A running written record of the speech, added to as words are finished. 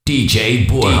DJ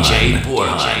Borland. DJ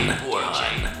Borland.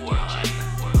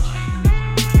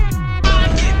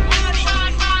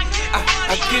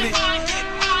 I get it.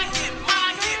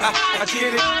 I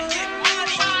get it.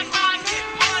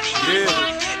 Yeah.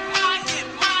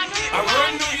 I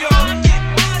run New York.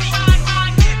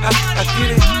 I get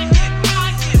it.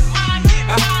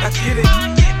 I get it.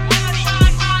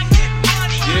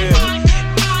 Yeah.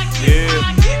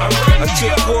 I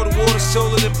took quarter water,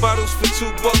 sold it in bottles for $2.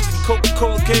 And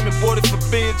Coca-Cola came and bought it for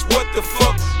beans. What the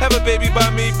fuck? Have a baby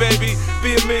by me, baby.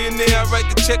 Be a millionaire. I write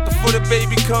the check before the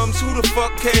baby comes. Who the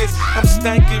fuck cares? I'm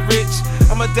stanky rich.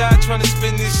 I'ma die trying to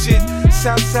spend this shit.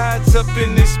 Southside's up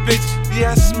in this bitch.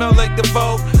 Yeah, I smell like the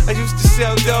Vogue. I used to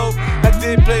sell dope. I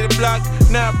did play the block.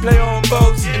 Now I play on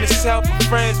boats. In the south of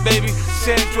France, baby.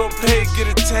 Sandro Pay, get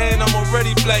a tan. I'm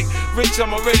already black. Rich,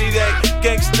 I'm already that.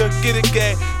 Gangster, get a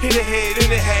gag. Hit a head in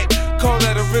the hat. Call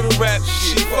that a riddle rap.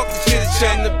 Shit, fuck the shit.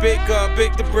 Chatting the baker, I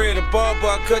bake the bread. A barber,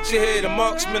 I cut your head. A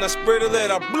marksman, I spray the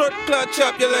lead. I blood clot,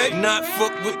 chop your leg. Not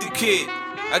fuck with the kid.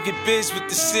 I get biz with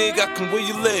the cig. I can where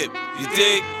you live. You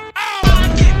dig? I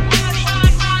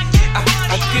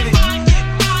get it.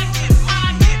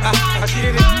 I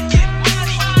get it.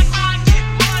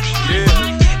 Yeah.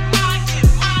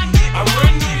 I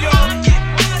run New York.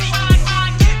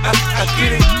 I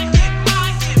get it.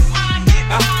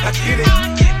 I get it.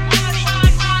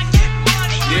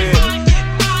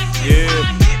 Yeah.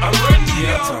 I run New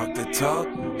York. I talk the talk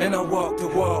and I walk the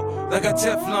walk. Like a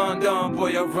Teflon Don,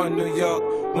 boy, I run New York.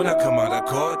 When I come out of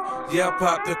court, yeah, I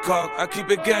pop the cork. I keep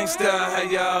it gangsta, how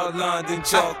y'all London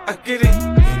chalk. I get it.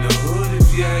 In the hood,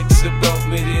 if you ask about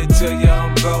me, they'll tell you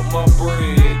I'm about my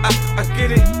bread. I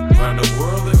get it. Around the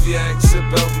world, if you ask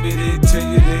about me, they'll tell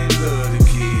you they love the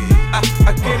kid. I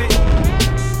get it.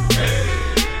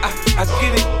 I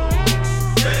get it.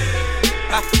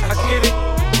 I get it.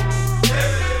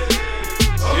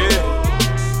 Yeah.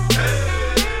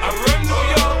 I run New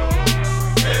York.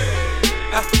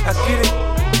 I get it.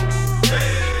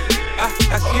 I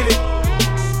get it.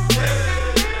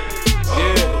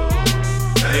 Yeah.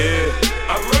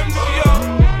 I run New York.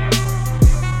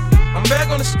 I'm back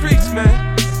on the streets, man.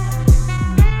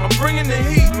 I'm bringing the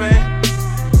heat, man.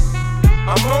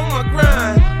 I'm on my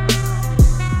grind,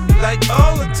 like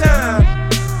all the time.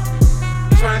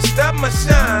 Try and stop my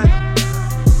shine.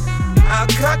 I'll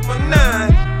cock my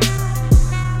 9.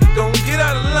 Don't get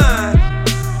out of line.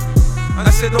 I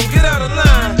said, don't get out of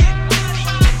line.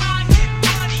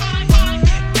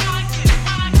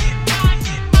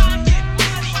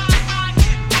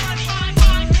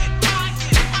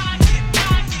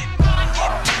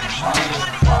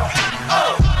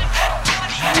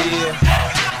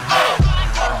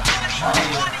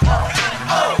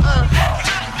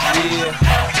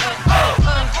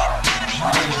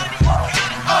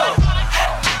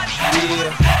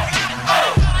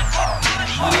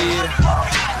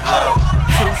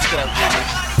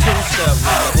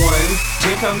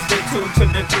 Here comes the 2 to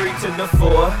the 3 to the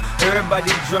 4.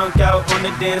 Everybody drunk out on the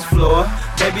dance floor.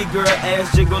 Baby girl ass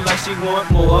jiggle like she want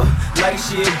more. Like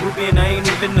she a groupie and I ain't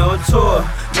even no tour.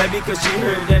 Maybe cause she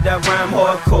heard that I rhyme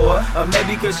hardcore. Or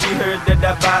maybe cause she heard that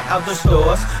I buy out the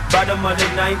stores. Bottom of the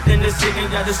 9th and the city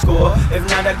got the score. If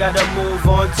not, I gotta move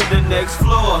on to the next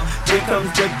floor. Here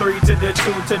comes the 3 to the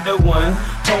 2 to the 1.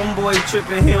 Homeboy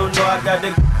tripping, he don't know I got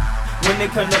the. When they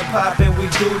come to poppin', we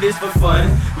do this for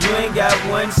fun. You ain't got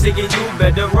one ticket, you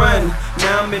better run.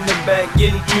 Now I'm in the back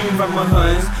getting from my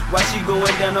huns. While she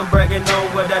going down, I'm bragging on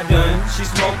what I done. She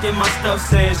smoking my stuff,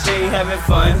 saying she ain't having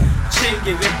fun. Chick,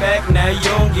 give it back, now you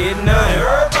don't get none.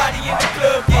 Everybody in the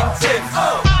club getting tips.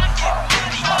 Now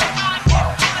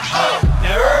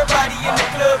everybody in the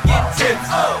club getting tips.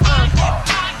 Now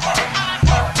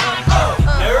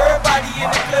everybody in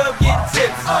the club getting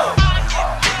tips.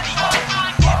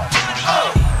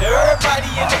 Everybody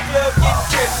in the club gets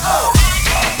tips.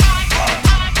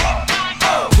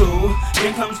 2,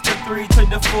 then comes the 3 to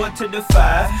the 4 to the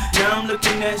 5. Now I'm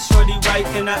looking at shorty right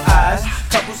in the eyes.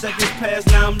 Couple seconds pass,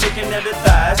 now I'm looking at her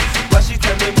thighs. While she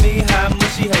telling me how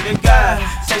much she had a guy.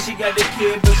 Said she got a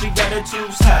kid, but she got her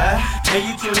tubes high. And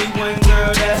you 21,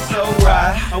 girl, that's so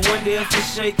right. I wonder if the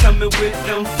shake coming with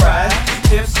them fries.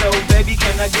 If so, baby,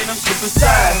 can I get them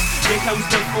supersized? Then comes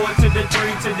the 4 to the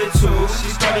 3 to the 2. She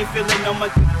started feeling on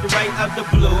my right out the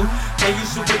blue. And you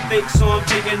super thick, so I'm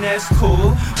thinking that's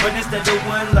cool. But instead of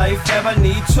one life, have I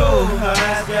need 2. Her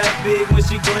eyes got big when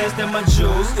she glanced at my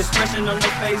jewels. Expression on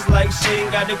her face like she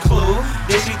ain't got a clue.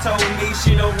 Then she told me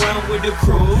she don't run with the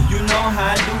crew. You know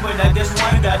how I do, but I guess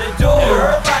one gotta do.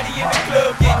 Everybody in the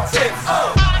club getting tips.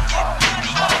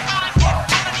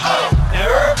 Now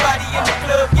everybody in the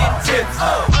club getting tips.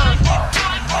 Now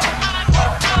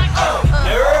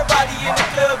everybody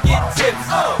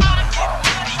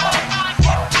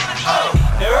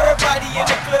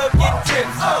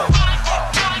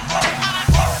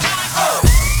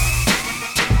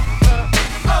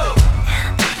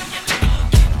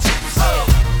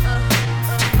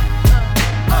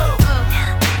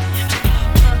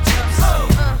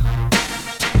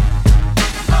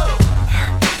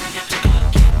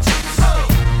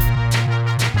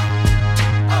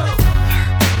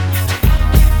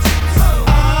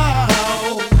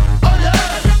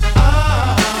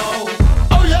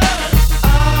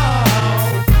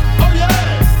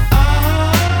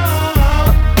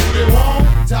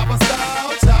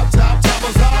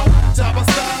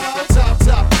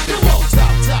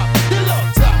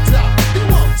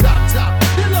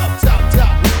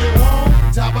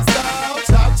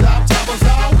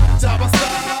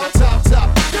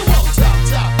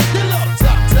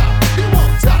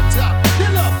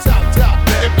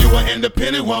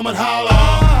woman,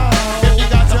 holla. If you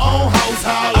got your own house,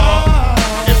 holla.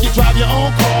 If you drive your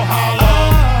own car,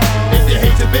 holla. If you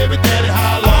hate your baby daddy,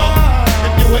 holla.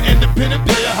 If you an independent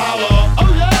player, holla.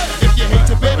 Oh yeah. If you hate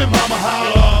your baby mama,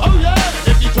 holla. Oh yeah.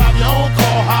 If you drive your own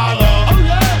car, holla. Oh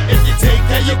yeah. If you take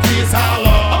care of your kids,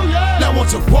 holla. Oh yeah. Now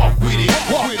won't you walk with it,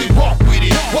 walk with it, walk with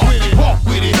it, walk with it, walk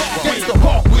with it, gangsta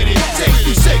walk with it, take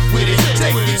it, shake with it,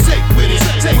 take it, shake with it,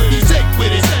 take it, shake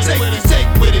with it, take it, shake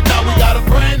with it. Now we got a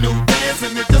brand new dance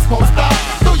and it just won't stop.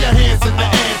 Throw your hands in the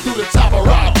air through the top of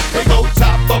rock. They go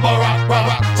top of a rock, rock,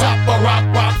 rock, top of rock,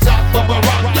 rock, top of a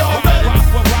rock. Y'all ready?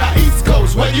 Now East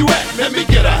Coast, where you at? Let me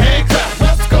get a hand clap.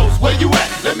 West Coast, where you at?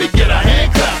 Let me get a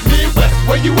hand clap. Midwest,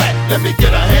 where you at? Let me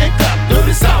get a hand clap.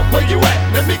 Dirty South, where you at?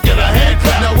 Let me get a hand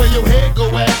clap. Now where your head go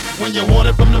at? When you want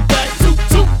it from the back, toot,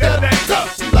 toot, that up.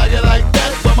 She like it like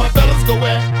that, where my fellas go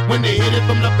at? When they hit it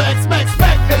from the back, smack,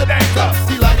 smack, that up.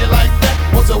 She like it like that,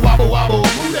 wants a wobble, wobble,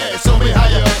 ooh that. Show me how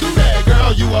you do that,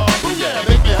 girl, you are, ooh yeah,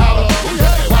 make me holler, ooh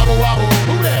yeah, wobble, wobble,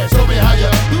 ooh that. Show me how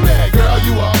you do that, girl,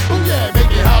 you are, ooh yeah, make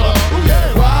me holler, ooh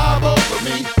yeah, wobble for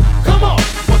me, come on,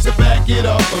 won't you back it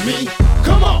up for me,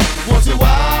 come on, won't you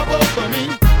wobble for me,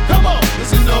 come on,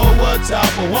 does you know what type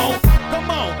of want,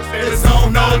 come on, it's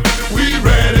on up, we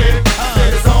ready,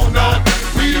 it's on up,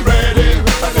 we ready,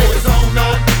 it's on up, we ready, it's on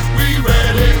up, we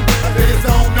ready, it's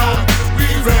on up, we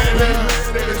ready,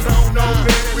 it's on up,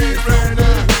 we ready,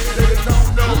 it's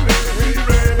on up, we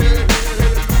ready,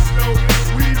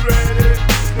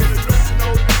 it's on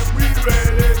up, we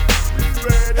ready, we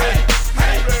ready,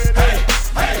 hey, hey, hey,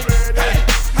 hey, hey, hey,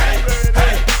 hey,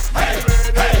 hey,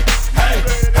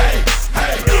 hey,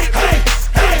 hey, hey,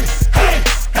 hey,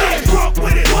 hey, drunk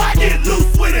with it, get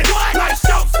loose with it, like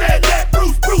Shout said, let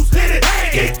Bruce hit it,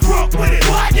 get drunk with it,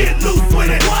 get loose with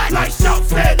it, like Shout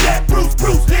said, let Bruce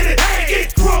hit it,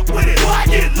 get drunk with it,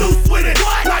 get loose with it,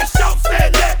 like Shout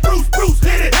said, let Bruce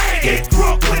hit it, get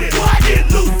drunk with it,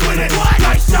 get loose with it,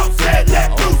 like Shout said, let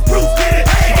Bruce hit it,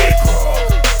 get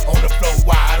on the floor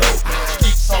wide open,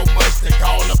 skeet so much they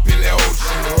call up Billy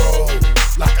Ocean, roll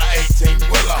like a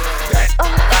 18-wheeler, that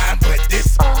fine but this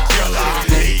killer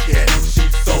leaking,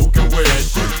 she's soaking wet,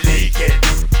 she's leaking,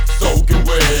 soaking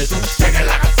wet, shake it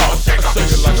like a salt shaker,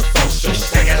 shake it like a salt shaker,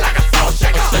 shake it like a salt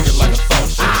shaker, shake it like a salt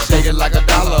shaker, shake it like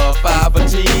 $1, 5 or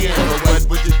 10. What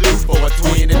would you do for a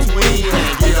twin and twin?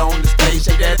 Get on the stage,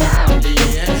 shake that then.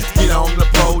 Get on the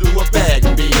pole, do a back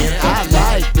bend. I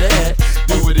like that.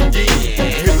 Do it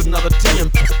again. Here's another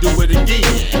 10. Do it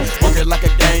again. Work it like a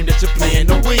game that you're playing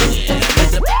to win.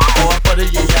 Make the boy for the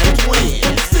Yang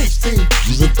twins. 16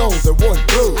 and thrones and one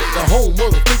blood. The home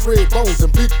of the big red bones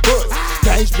and big butts.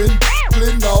 Gangs been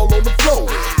splitting all on the floor.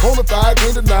 Bonafide,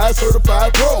 can't deny,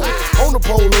 certified pro. On the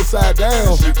pole upside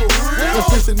down. In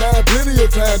 69, plenty of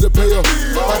time to pay her.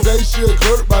 By day she'll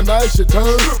clerk, by night she'll turn.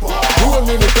 Doing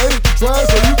anything that you try,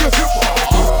 so you can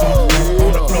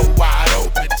on the floor wide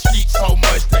open. Street so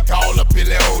much they call her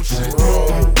Billy Ocean.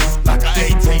 Like a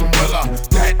 18-wheeler.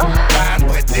 That fine,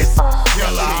 but this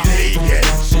killer leaking.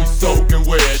 She's soaking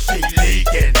wet, she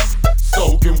leaking.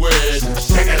 Soaking wet.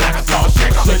 Shake it like a salt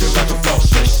shaker. Shake it like a salt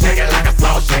shaker. Shake it like a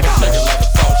salt shaker. Shake it like a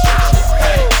salt shaker.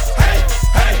 Hey, hey,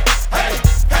 hey, hey,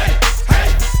 hey, hey,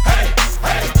 hey,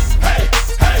 hey, hey, hey,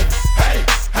 hey, hey,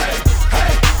 hey, hey,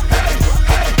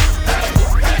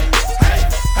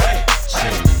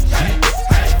 hey,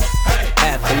 hey,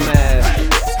 Aftermath.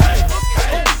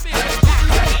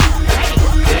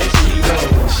 There she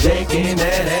goes, shaking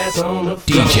that ass on the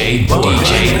floor. DJ Boy.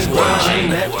 Grinding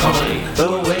that pole. The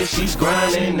way she's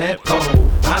grinding that pole,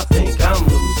 I think I'm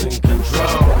losing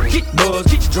control. Get buzzed,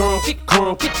 get drunk, get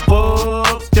crunk, get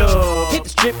fucked up. Hit the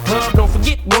strip club, don't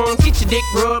forget once. Get your dick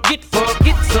rubbed, get fucked,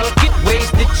 get sucked, get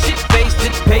wasted, shit faced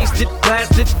it, pasted,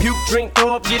 blasted, puke, drink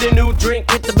up, get a new drink,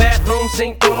 hit the bathroom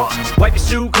sink up. Wipe your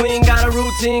shoe clean, got a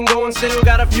routine going, still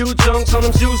got a few chunks on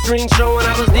them shoestrings showing.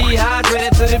 I was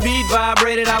dehydrated to the beat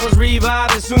vibrated, I was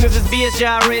revived as soon as this bitch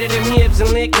gyrated them hips and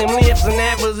licked them lips, and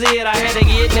that was it. I had to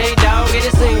get Nate Dogg, get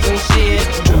it sing some shit.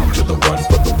 2 to the 1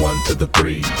 from the 1 to the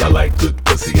 3. I like good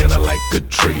pussy and I like good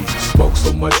trees. Smoke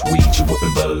so much weed you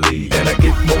wouldn't believe, and I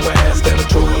get more ass than a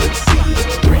toilet seat.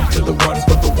 3 to the 1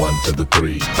 from the 1 to the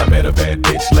 3. I met a bad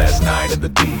bitch last night in the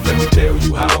D. Let me tell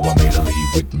you how I made her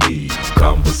leave with me.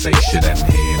 Conversation and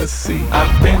Hennessy.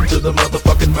 I've been to the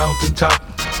motherfucking mountaintop.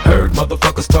 Heard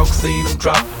motherfuckers talk, seen them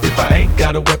drop. If I ain't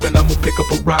got a weapon, I'ma pick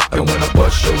up a rock. And when I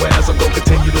bust your ass, I'm gonna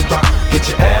continue to rock. Get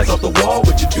your ass off the wall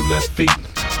with your two left feet.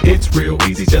 It's real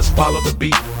easy, just follow the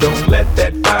beat. Don't let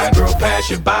that fine girl pass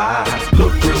you by.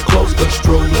 Look real close, but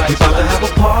strobe like we about to have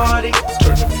a party.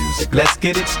 Turn the music, let's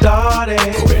get it started.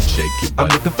 Go ahead, shake your butt. I'm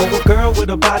looking for a girl with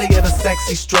a body and a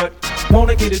sexy strut.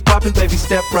 Wanna get it poppin', baby,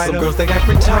 step right up. Some girls, they act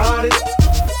retarded.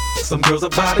 Some girls are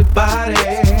body.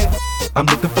 I'm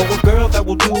looking for a girl that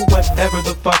will do whatever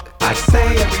the fuck I say.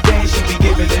 Every day she be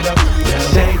giving it up.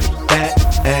 Shake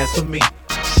that ass for me.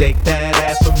 Shake that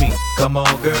ass for me. Come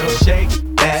on, girl, shake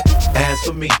that ass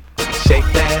for me. Shake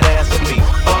that ass for me.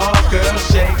 Oh, girl,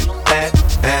 shake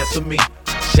that ass for me.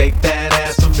 Shake that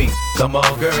ass for me. Come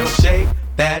on, girl, shake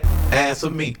that ass for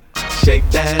me. Shake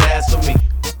that ass for me.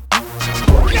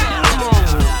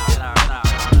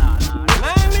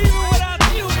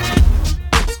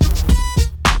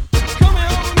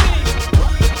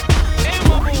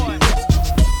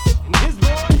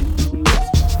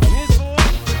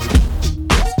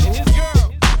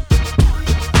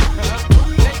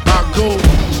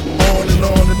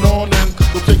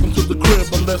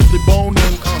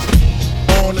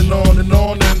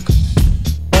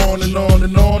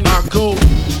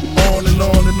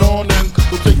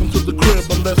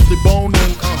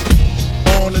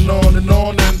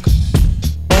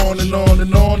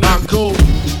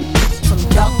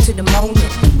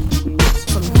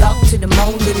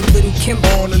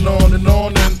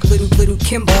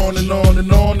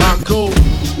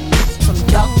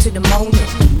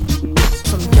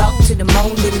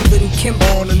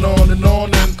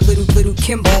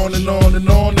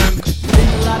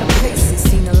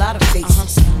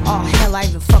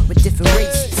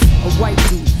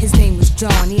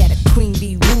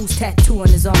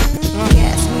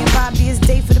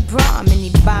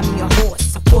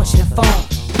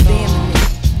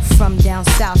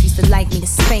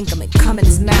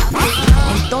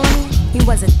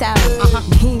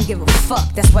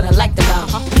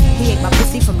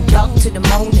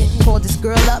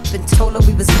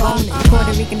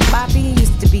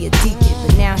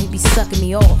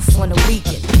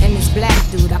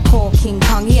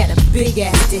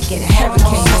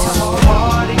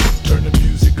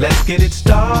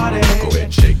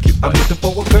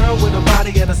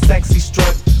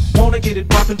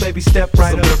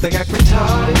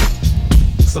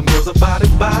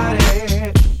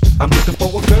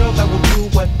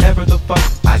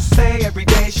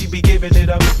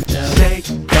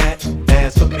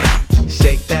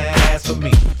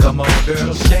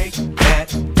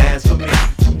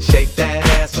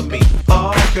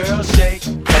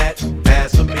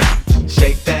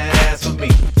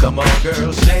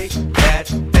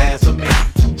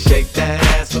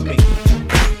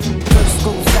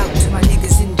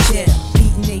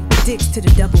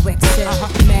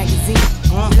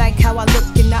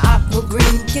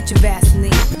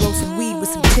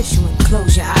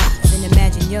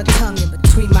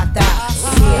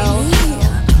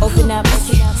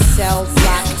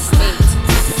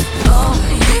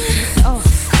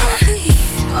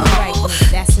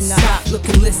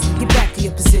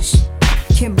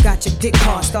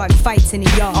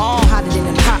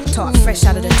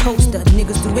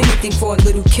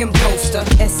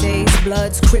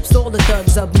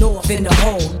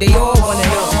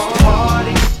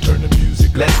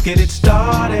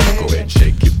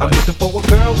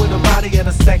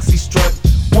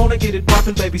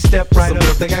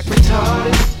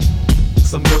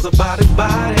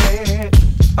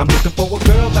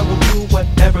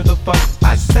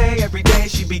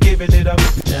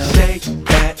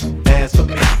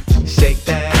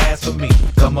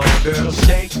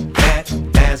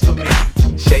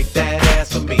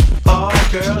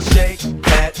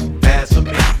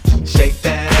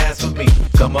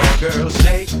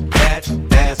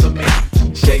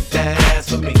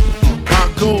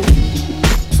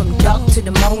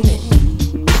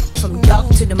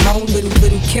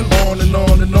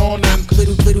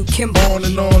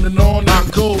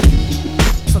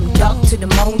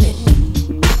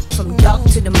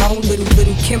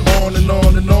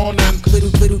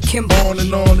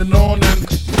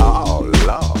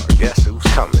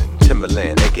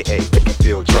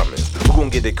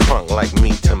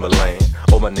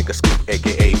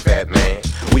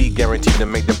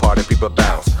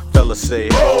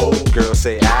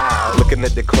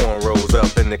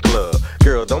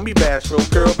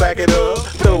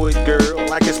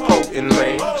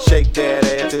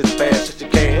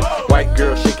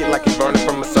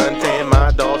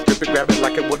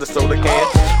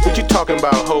 Talking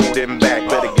about holding back,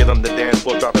 better get on the dance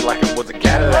floor, drop it like it was a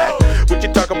Cadillac. What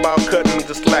you talking about cutting